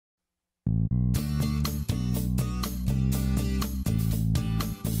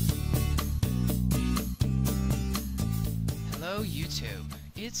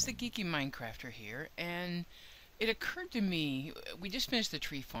It's the Geeky Minecrafter here, and it occurred to me, we just finished the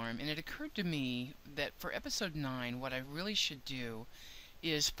tree farm, and it occurred to me that for episode 9, what I really should do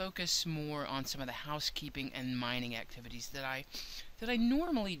is focus more on some of the housekeeping and mining activities that I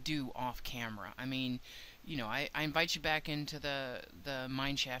normally do off camera. I mean, I invite you back into the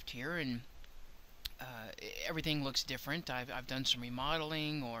mine shaft here, and everything looks different. I've done some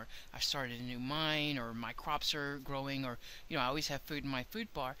remodeling, or I've started a new mine, or my crops are growing, or I always have food in my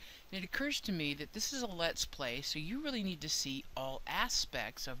food bar. And it occurs to me that this is a Let's Play, so you really need to see all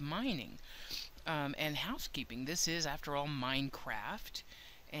aspects of mining and housekeeping. This is, after all, Minecraft,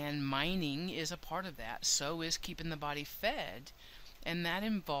 and mining is a part of that. So is keeping the body fed, and that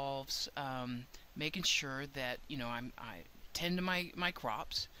involves making sure that I tend to my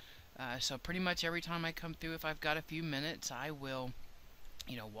crops. So pretty much every time I come through, if I've got a few minutes, I will,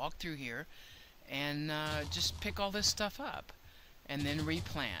 walk through here and just pick all this stuff up and then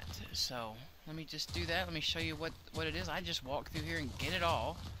replant. So let me just do that. Let me show you what it is. I just walk through here and get it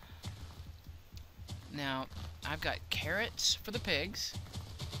all. Now, I've got carrots for the pigs,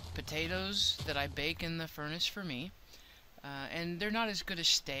 potatoes that I bake in the furnace for me, and they're not as good as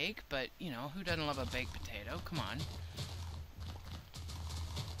steak, but, who doesn't love a baked potato? Come on.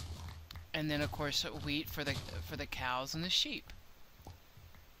 And then, of course, wheat for the cows and the sheep.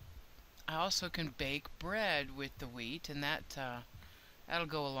 I also can bake bread with the wheat, and that'll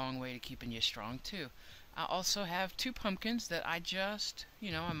go a long way to keeping you strong too. I also have 2 pumpkins that I just,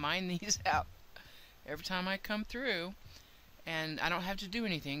 I mine these out every time I come through, and I don't have to do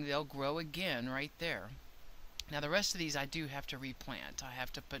anything. They'll grow again right there. Now the rest of these I do have to replant. I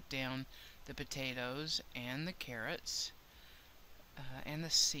have to put down the potatoes and the carrots. And the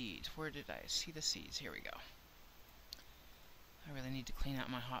seeds. Where did I see the seeds? Here we go. I really need to clean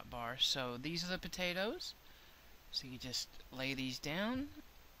out my hot bar. So these are the potatoes. So you just lay these down.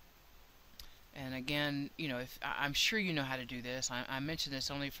 And again, I'm sure you know how to do this. I mention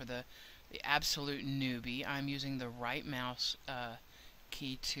this only for the absolute newbie. I'm using the right mouse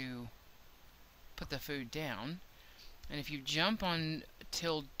key to put the food down. And if you jump on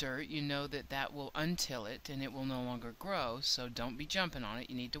tilled dirt, you know that will untill it and it will no longer grow, so don't be jumping on it.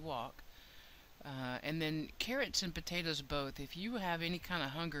 You need to walk. And then carrots and potatoes both, if you have any kind of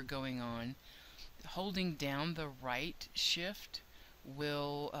hunger going on, holding down the right shift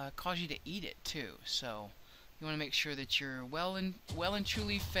will cause you to eat it too. So you want to make sure that you're well and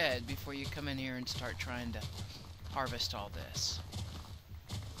truly fed before you come in here and start trying to harvest all this.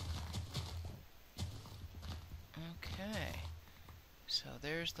 Okay, so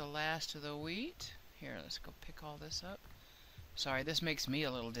there's the last of the wheat. Here, let's go pick all this up. Sorry, this makes me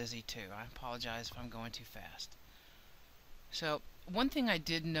a little dizzy too. I apologize if I'm going too fast. So, one thing I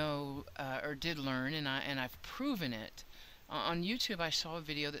did know, or did learn, and I've proven it, on YouTube I saw a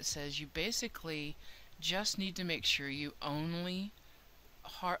video that says you basically just need to make sure you only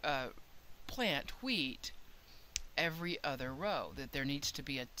plant wheat every other row, that there needs to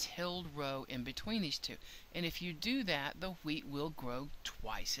be a tilled row in between these two. And if you do that, the wheat will grow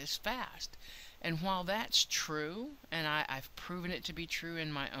twice as fast. And while that's true, and I've proven it to be true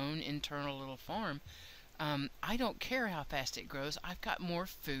in my own internal little farm, I don't care how fast it grows. I've got more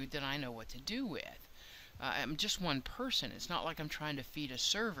food than I know what to do with. I'm just one person. It's not like I'm trying to feed a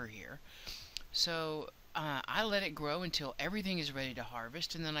server here. So I let it grow until everything is ready to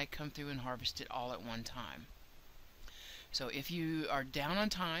harvest, and then I come through and harvest it all at one time. So if you are down on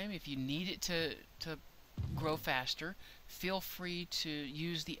time, if you need it to grow faster, feel free to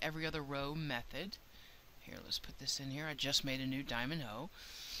use the every other row method. Here, let's put this in here. I just made a new diamond hoe.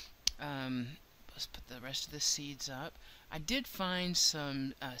 Let's put the rest of the seeds up. I did find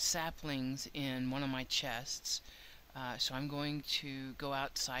some saplings in one of my chests, so I'm going to go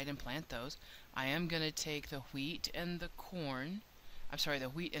outside and plant those. I am going to take the wheat and the corn,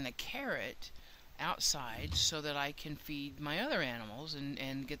 the wheat and the carrot outside so that I can feed my other animals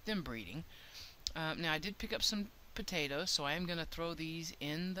and get them breeding. Now I did pick up some potatoes, so I am going to throw these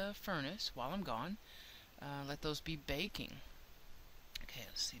in the furnace while I'm gone. Let those be baking. Okay,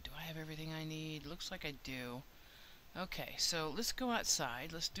 let's see, do I have everything I need? Looks like I do. Okay, so let's go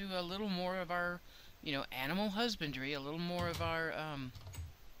outside. Let's do a little more of our, animal husbandry, a little more of our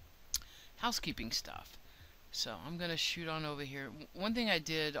housekeeping stuff. So I'm going to shoot on over here. One thing I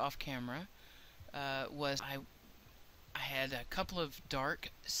did off camera was I had a couple of dark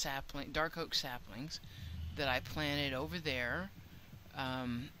oak saplings that I planted over there,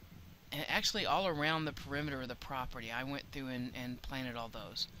 and actually all around the perimeter of the property. I went through and planted all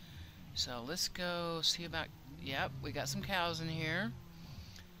those. So let's go see about, yep, we got some cows in here.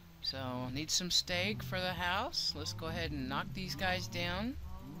 So need some steak for the house. Let's go ahead and knock these guys down.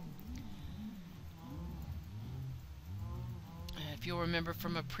 if you'll remember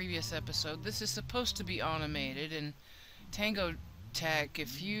from a previous episode, this is supposed to be automated. And Tango Tech,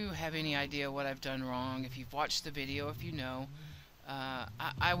 if you have any idea what I've done wrong, if you've watched the video, if you know,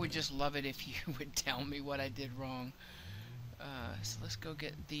 I would just love it if you would tell me what I did wrong. So let's go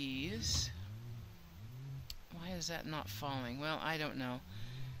get these. Why is that not falling? Well, I don't know.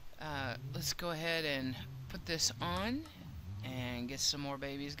 Let's go ahead and put this on and get some more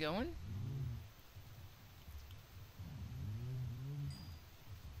babies going.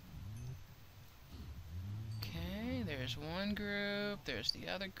 Okay, there's one group, there's the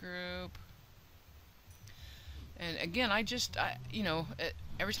other group. And again,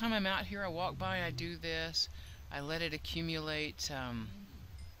 every time I'm out here, I walk by and I do this. I let it accumulate.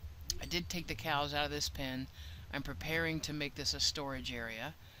 I did take the cows out of this pen. I'm preparing to make this a storage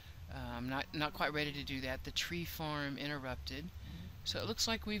area. I'm not quite ready to do that. The tree farm interrupted. So it looks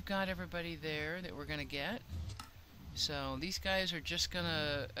like we've got everybody there that we're going to get. So these guys are just going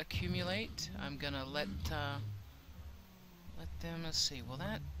to accumulate. I'm going to let them, let's see, will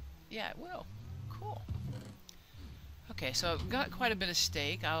that? Yeah, it will. Cool. Okay, so I've got quite a bit of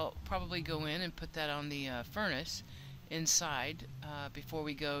steak. I'll probably go in and put that on the furnace inside before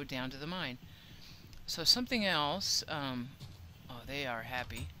we go down to the mine. So something else, oh, they are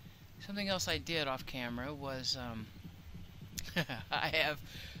happy. Something else I did off camera was I have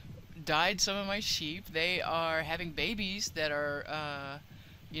dyed some of my sheep. They are having babies that are,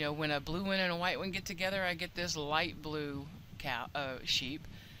 when a blue one and a white one get together, I get this light blue sheep.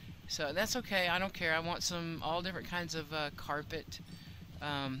 So that's okay. I don't care. I want all different kinds of carpet.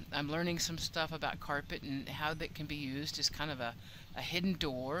 I'm learning some stuff about carpet and how that can be used as kind of a hidden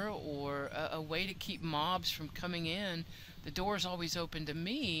door or a way to keep mobs from coming in. The door is always open to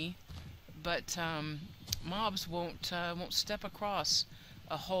me, but mobs won't step across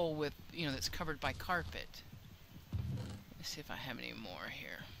a hole with that's covered by carpet. Let's see if I have any more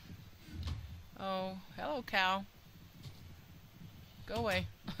here. Oh, hello, cow. Go away.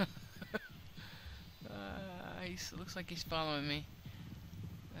 It looks like he's following me.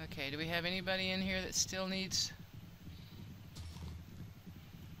 Okay, do we have anybody in here that still needs...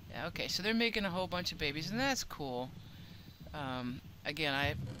 Yeah, okay, so they're making a whole bunch of babies, and that's cool. Again,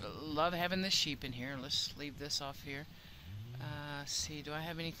 I love having the sheep in here. Let's leave this off here. See, do I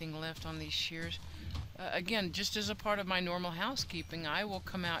have anything left on these shears? Again, just as a part of my normal housekeeping, I will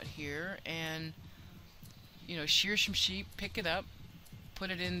come out here and, shear some sheep, pick it up,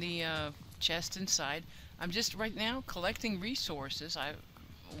 put it in the chest inside. I'm just right now collecting resources. I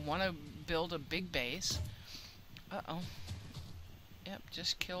want to build a big base. Uh-oh. Yep,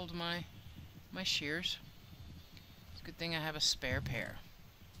 just killed my shears. It's a good thing I have a spare pair.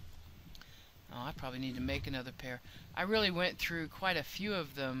 Oh, I probably need to make another pair. I really went through quite a few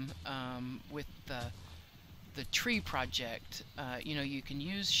of them with the tree project. You can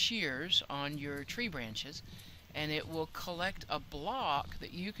use shears on your tree branches, and it will collect a block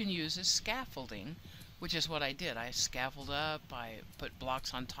that you can use as scaffolding, which is what I did. I scaffolded up, I put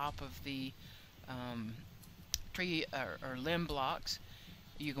blocks on top of the tree or limb blocks.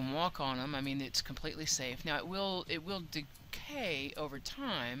 You can walk on them. I mean, it's completely safe. Now, it will decay over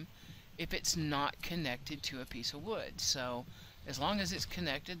time if it's not connected to a piece of wood. So as long as it's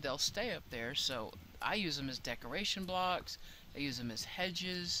connected, they'll stay up there. So I use them as decoration blocks. I use them as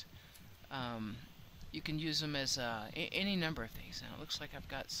hedges. You can use them as any number of things. Now it looks like I've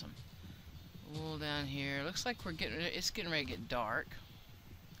got some wool down here. Looks like it's getting ready to get dark.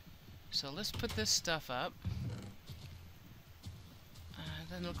 So let's put this stuff up.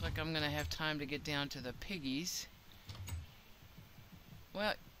 Doesn't look like I'm gonna have time to get down to the piggies.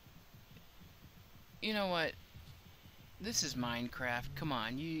 Well, you know what? This is Minecraft. Come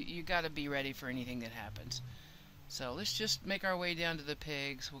on, you gotta be ready for anything that happens. So let's just make our way down to the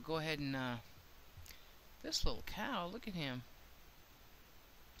pigs. We'll go ahead and this little cow, look at him.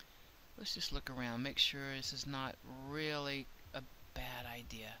 Let's just look around, make sure this is not really a bad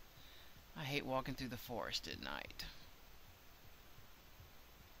idea. I hate walking through the forest at night.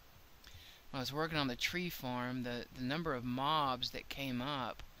 When I was working on the tree farm, the number of mobs that came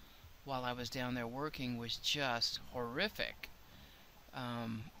up while I was down there working was just horrific.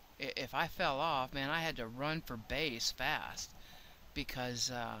 If I fell off, man, I had to run for base fast because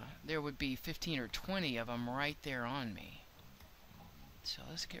there would be 15 or 20 of them right there on me. So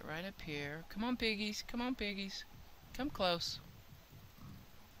let's get right up here. Come on, piggies. Come on, piggies. Come close.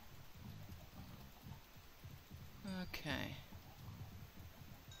 Okay.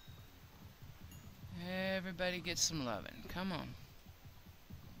 Everybody get some loving. Come on.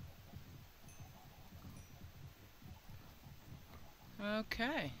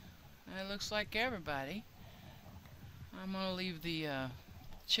 Okay. That looks like everybody. I'm gonna leave the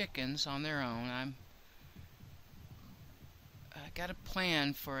chickens on their own. I got a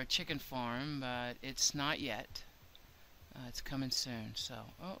plan for a chicken farm, but it's not yet. It's coming soon. So,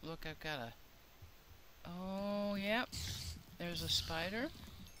 oh look, I've got a. Oh, yep. There's a spider,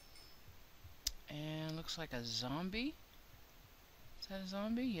 and looks like a zombie. Is that a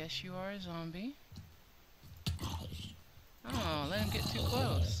zombie? Yes, you are a zombie. Oh, let him get too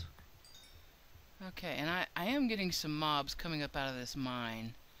close. Okay, and I am getting some mobs coming up out of this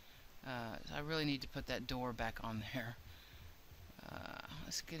mine. I really need to put that door back on there.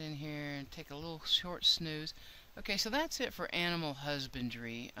 Let's get in here and take a little short snooze. Okay, so that's it for animal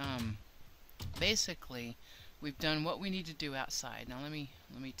husbandry. Basically, we've done what we need to do outside. Now let me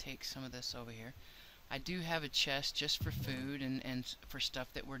take some of this over here. I do have a chest just for food and for stuff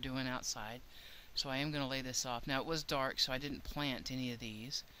that we're doing outside. So I am going to lay this off. Now it was dark, so I didn't plant any of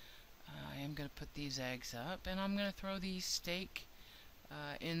these. I am going to put these eggs up, and I'm going to throw these steak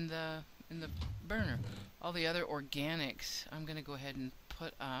in the burner. All the other organics I'm going to go ahead and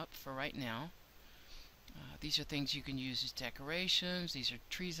put up for right now. These are things you can use as decorations. These are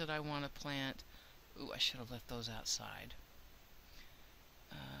trees that I want to plant. Ooh, I should have left those outside.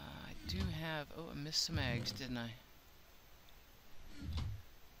 I do have... Oh, I missed some eggs, didn't I?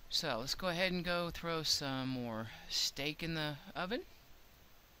 So, let's go ahead and go throw some more steak in the oven.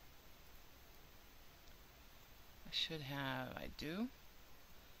 I do.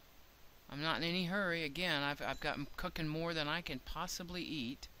 I'm not in any hurry. Again, I've got cooking more than I can possibly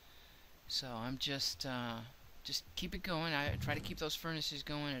eat. So I'm just keep it going. I try to keep those furnaces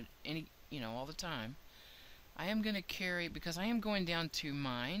going at all the time. I am going to carry, because I am going down to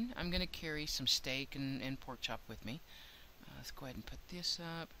mine, I'm going to carry some steak and pork chop with me. Let's go ahead and put this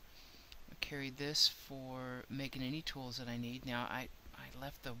up. I'll carry this for making any tools that I need. Now I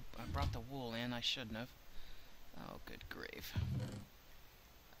brought the wool in. I shouldn't have. Oh, good grief.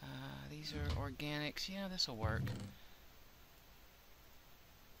 These are organics. Yeah, this will work.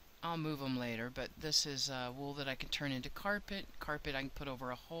 I'll move them later, but this is wool that I can turn into carpet. Carpet I can put over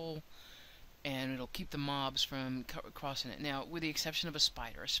a hole, and it'll keep the mobs from crossing it. Now, with the exception of a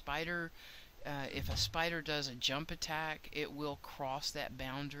spider. If a spider does a jump attack, it will cross that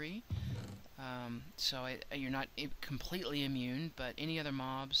boundary. So you're not completely immune, but any other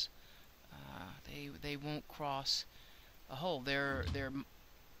mobs, they won't cross a hole. Their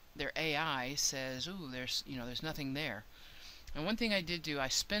AI says, "Ooh, there's nothing there." And one thing I did do, I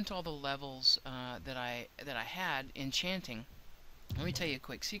spent all the levels that I had enchanting. Let me tell you a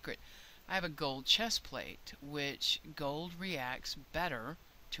quick secret. I have a gold chest plate, which gold reacts better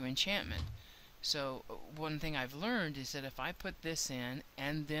to enchantment. So one thing I've learned is that if I put this in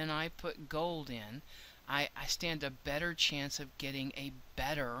and then I put gold in, I stand a better chance of getting a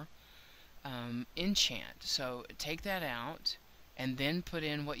better enchant. So take that out and then put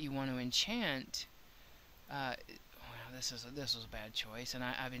in what you want to enchant. Well, this was a bad choice, and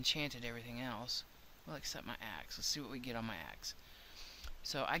I've enchanted everything else. Well, except my axe. Let's see what we get on my axe.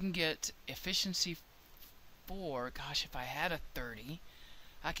 So I can get efficiency 4. Gosh, if I had a 30,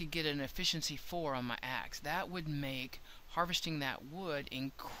 I could get an efficiency 4 on my axe. That would make harvesting that wood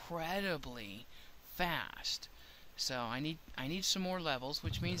incredibly fast. So I need some more levels,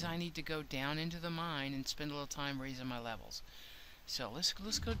 which means I need to go down into the mine and spend a little time raising my levels. So let's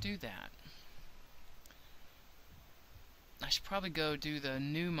go do that. I should probably go do the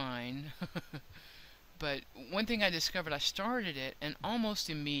new mine. But one thing I discovered, I started it, and almost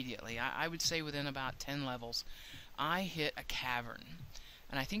immediately, I would say within about 10 levels, I hit a cavern.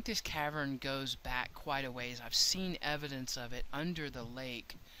 And I think this cavern goes back quite a ways. I've seen evidence of it under the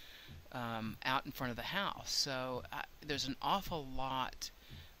lake out in front of the house. So there's an awful lot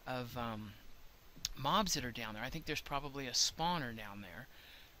of mobs that are down there. I think there's probably a spawner down there.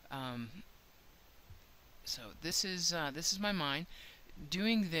 So this is my mine.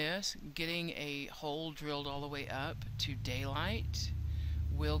 Doing this, getting a hole drilled all the way up to daylight,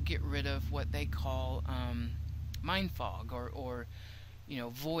 will get rid of what they call mine fog or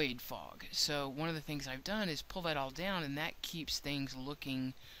void fog. So one of the things I've done is pull that all down, and that keeps things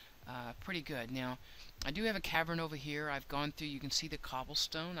looking pretty good. Now, I do have a cavern over here. I've gone through, you can see the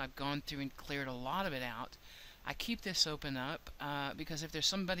cobblestone. I've gone through and cleared a lot of it out. I keep this open up because if there's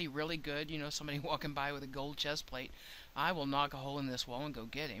somebody really good, somebody walking by with a gold chest plate, I will knock a hole in this wall and go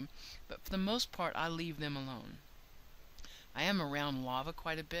get him. But for the most part, I leave them alone. I am around lava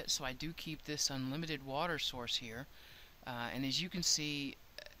quite a bit, so I do keep this unlimited water source here. And as you can see,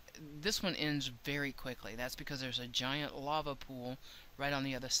 this one ends very quickly. That's because there's a giant lava pool right on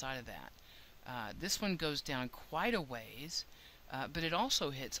the other side of that. This one goes down quite a ways, but it also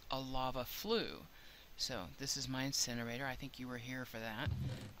hits a lava flue. So this is my incinerator. I think you were here for that.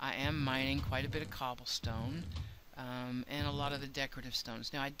 I am mining quite a bit of cobblestone and a lot of the decorative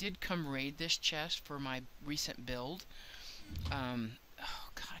stones. Now I did come raid this chest for my recent build. Oh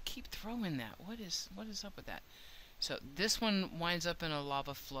God, I keep throwing that. What is up with that? So this one winds up in a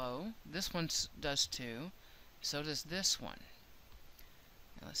lava flow. This one does too. So does this one.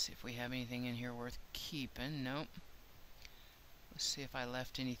 Now let's see if we have anything in here worth keeping. Nope. Let's see if I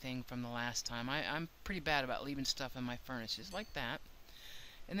left anything from the last time. I'm pretty bad about leaving stuff in my furnaces like that.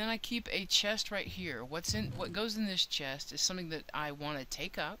 And then I keep a chest right here. What goes in this chest is something that I want to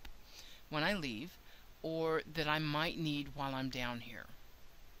take up when I leave, or that I might need while I'm down here.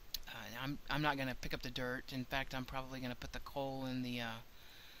 I'm not going to pick up the dirt. In fact, I'm probably going to put the coal and the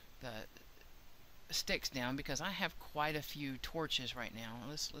sticks down because I have quite a few torches right now.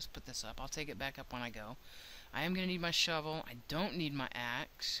 Let's put this up. I'll take it back up when I go. I am going to need my shovel. I don't need my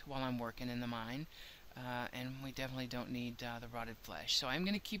axe while I'm working in the mine. And we definitely don't need the rotted flesh. So I'm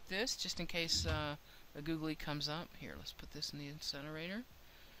going to keep this just in case a googly comes up. Here, let's put this in the incinerator.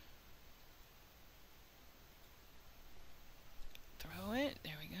 Throw it.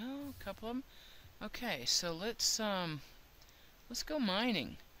 There we go. A couple of them. Okay, so let's go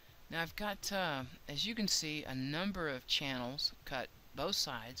mining. Now I've got, as you can see, a number of channels cut both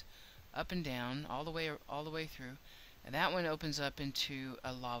sides, up and down, all the way through. And that one opens up into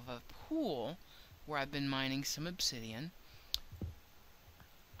a lava pool where I've been mining some obsidian.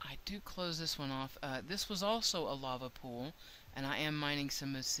 I do close this one off. This was also a lava pool, and I am mining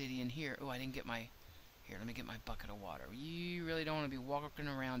some obsidian here. Oh, I didn't get my... Here, let me get my bucket of water. You really don't want to be walking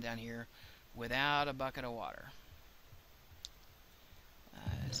around down here without a bucket of water.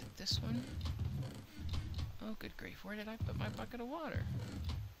 Is it this one? Oh, good grief. Where did I put my bucket of water?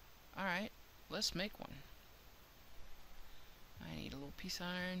 Alright, let's make one. I need a little piece of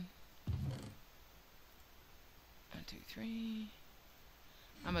iron. 1, 2, 3.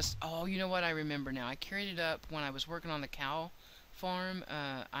 I must... Oh, you know what? I remember now. I carried it up when I was working on the cow farm.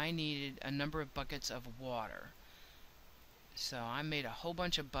 I needed a number of buckets of water. So I made a whole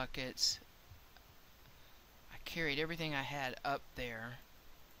bunch of buckets. I carried everything I had up there.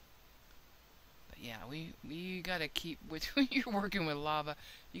 But yeah, we gotta keep... When you're working with lava,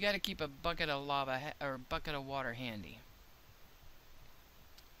 you gotta keep a bucket of lava or bucket of water handy.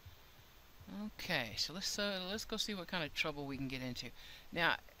 Okay, so let's go see what kind of trouble we can get into.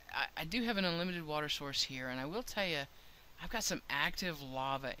 Now, I do have an unlimited water source here, and I will tell you, I've got some active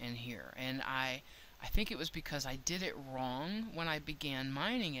lava in here, and I think it was because I did it wrong when I began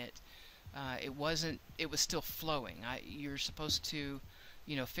mining it. It was still flowing. You're supposed to,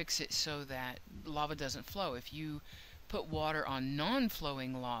 you know, fix it so that lava doesn't flow. If you put water on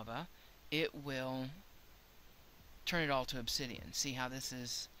non-flowing lava, it will turn it all to obsidian. See how this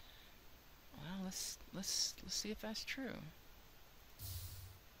is? Well, let's see if that's true.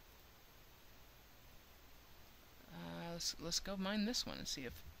 Let's go mine this one and see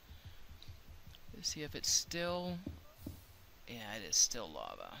if it's still... Yeah, it is still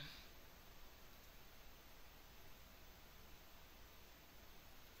lava.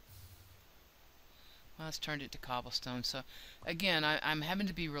 Well, it's turned it to cobblestone. So again, I'm having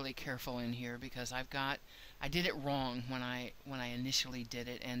to be really careful in here because I did it wrong when I initially did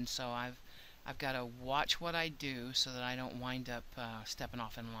it, and so I've got to watch what I do so that I don't wind up stepping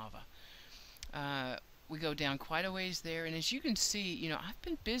off in lava. We go down quite a ways there, and as you can see, you know, I've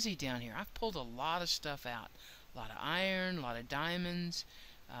been busy down here. I've pulled a lot of stuff out. A lot of iron, a lot of diamonds.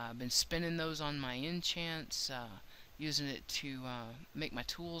 I've been spinning those on my enchants, using it to make my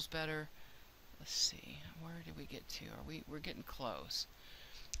tools better. Let's see, where did we get to? We're getting close.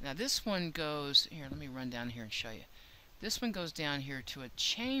 Now this one goes, here, let me run down here and show you. This one goes down here to a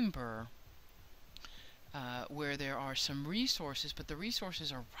chamber where there are some resources, but the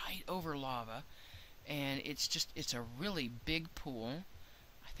resources are right over lava. And it's a really big pool.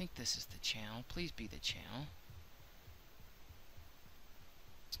 I think this is the channel. Please be the channel.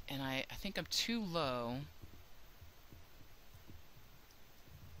 And I think I'm too low.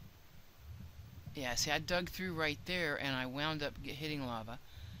 Yeah, see, I dug through right there, and I wound up hitting lava.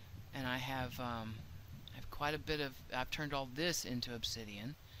 And I have quite a bit of... I've turned all this into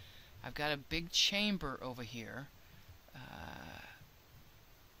obsidian. I've got a big chamber over here.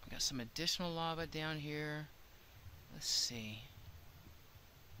 Got some additional lava down here. Let's see.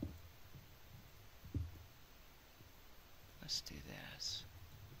 Let's do this.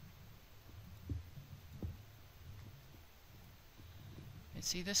 And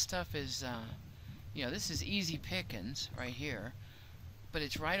see, this stuff is, you know, this is easy pickings right here, but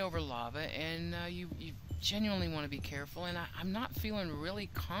it's right over lava, and you genuinely want to be careful. And I'm not feeling really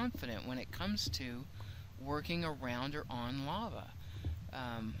confident when it comes to working around or on lava.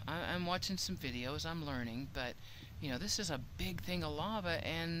 I'm watching some videos, I'm learning, but this is a big thing of lava,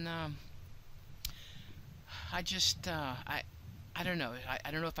 and I just I don't know.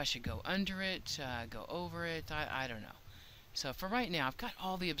 I don't know if I should go under it, go over it. I don't know. So for right now, I've got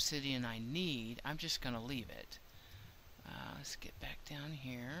all the obsidian I need. I'm just going to leave it. Let's get back down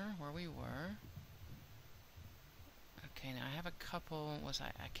here where we were. Okay, now I have a couple.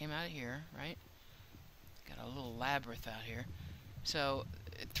 I came out of here, right? Got a little labyrinth out here. So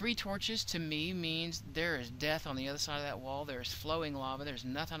 3 torches to me means there is death on the other side of that wall. There's flowing lava. There's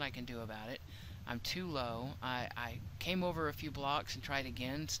nothing I can do about it. I'm too low. I came over a few blocks and tried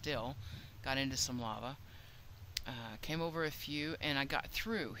again. Still got into some lava. Came over a few and I got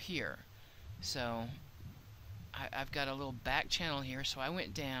through here. So I've got a little back channel here. So I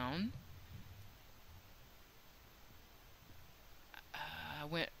went down. I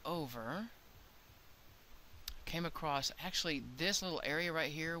went over. Came across, actually this little area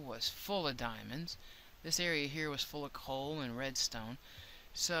right here was full of diamonds. This area here was full of coal and redstone.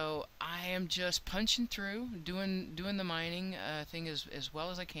 So I am just punching through, doing the mining thing as well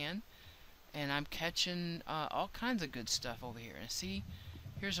as I can, and I'm catching all kinds of good stuff over here. And see,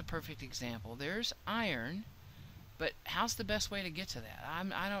 here's a perfect example. There's iron, but how's the best way to get to that?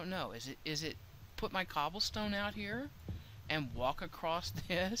 I don't know. Is it put my cobblestone out here and walk across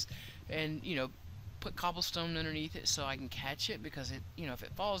this, and put cobblestone underneath it so I can catch it, because it if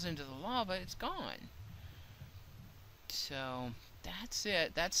it falls into the lava, it's gone. So that's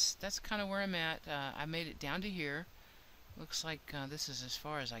it. That's kind of where I'm at. I made it down to here. Looks like this is as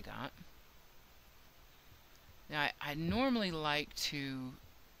far as I got. Now I normally like to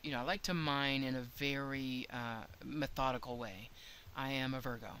I like to mine in a very methodical way. I am a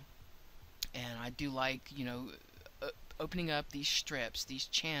Virgo, and I do like opening up these strips, these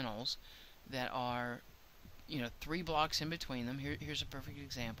channels that are 3 blocks in between them. Here's a perfect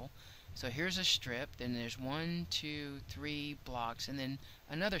example. So here's a strip, then there's 1, 2, 3 blocks, and then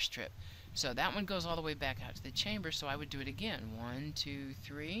another strip. So that one goes all the way back out to the chamber, so I would do it again. 1, 2,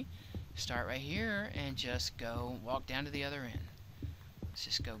 3, start right here, and just go walk down to the other end. Let's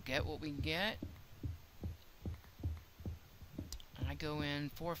just go get what we can get. I go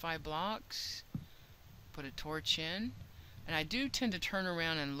in 4 or 5 blocks, put a torch in, and I do tend to turn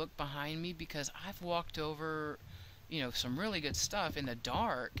around and look behind me, because I've walked over some really good stuff in the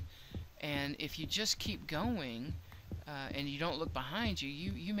dark. And if you just keep going and you don't look behind you,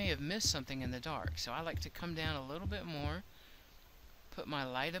 you may have missed something in the dark. So I like to come down a little bit more, put my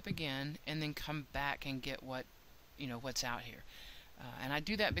light up again, and then come back and get what's out here. And I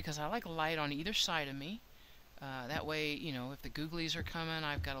do that because I like light on either side of me. That way, if the googlies are coming,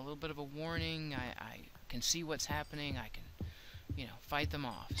 I've got a little bit of a warning. I can see what's happening. I can, fight them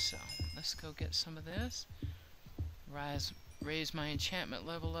off. So let's go get some of this. Raise my enchantment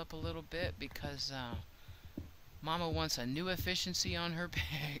level up a little bit, because Mama wants a new efficiency on her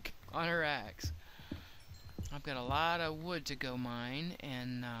pick, on her axe. I've got a lot of wood to go mine,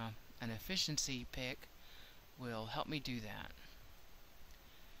 and an efficiency pick will help me do that.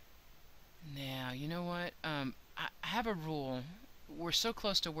 Now, you know what? I have a rule. We're so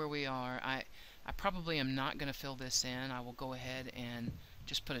close to where we are. I probably am not going to fill this in. I will go ahead and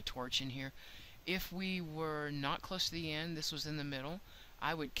just put a torch in here. If we were not close to the end, this was in the middle,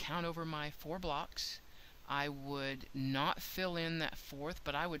 I would count over my 4 blocks. I would not fill in that 4th,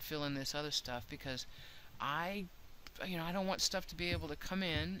 but I would fill in this other stuff, because I don't want stuff to be able to come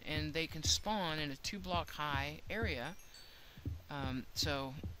in and they can spawn in a 2-block high area.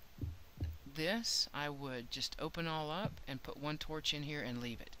 So this, I would just open all up and put 1 torch in here and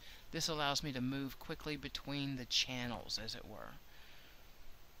leave it. This allows me to move quickly between the channels, as it were.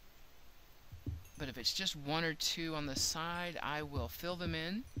 But if it's just 1 or 2 on the side, I will fill them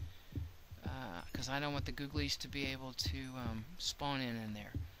in, because I don't want the googlies to be able to spawn in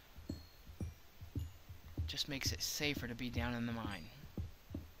there. Just makes it safer to be down in the mine.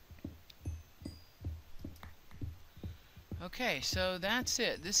 Okay, so that's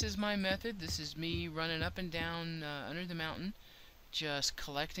it. This is my method. This is me running up and down under the mountain, just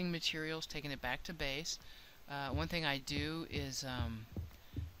collecting materials, taking it back to base. One thing I do is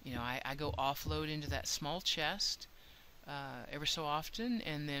I go offload into that small chest ever so often,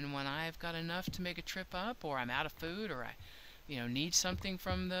 and then when I've got enough to make a trip up, or I'm out of food, or I need something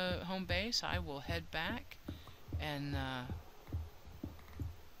from the home base, I will head back and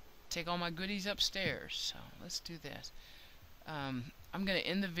take all my goodies upstairs. So let's do this. I'm going to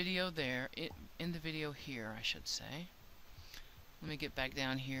end the video there, end the video here, I should say. Let me get back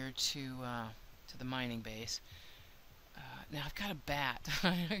down here to the mining base. Now I've got a bat.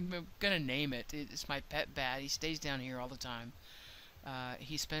 I'm gonna name it. It's my pet bat. He stays down here all the time.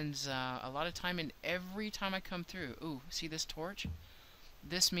 He spends a lot of time, and every time I come through, ooh, see this torch?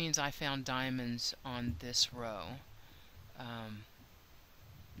 This means I found diamonds on this row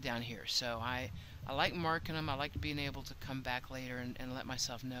down here. So I like marking them. I like being able to come back later and let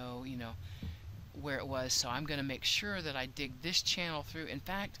myself know, where it was. So I'm going to make sure that I dig this channel through. In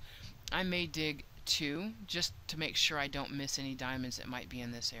fact, I may dig two just to make sure I don't miss any diamonds that might be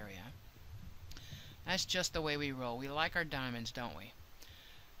in this area. That's just the way we roll. We like our diamonds, don't we?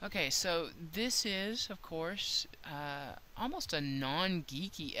 Okay, so this is, of course, almost a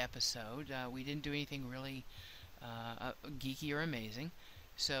non-geeky episode. We didn't do anything really geeky or amazing.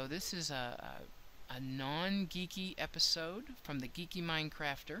 So this is a non-geeky episode from the Geeky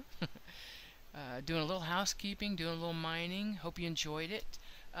Minecrafter. Doing a little housekeeping, doing a little mining. Hope you enjoyed it.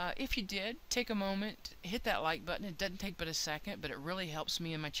 If you did, take a moment, hit that like button. It doesn't take but a second, but it really helps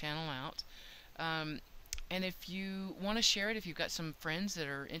me and my channel out. And if you want to share it, if you've got some friends that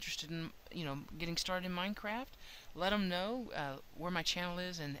are interested in, getting started in Minecraft, let them know where my channel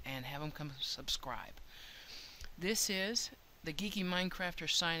is and have them come subscribe. This is the Geeky Minecrafter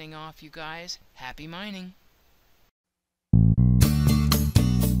signing off, you guys. Happy mining!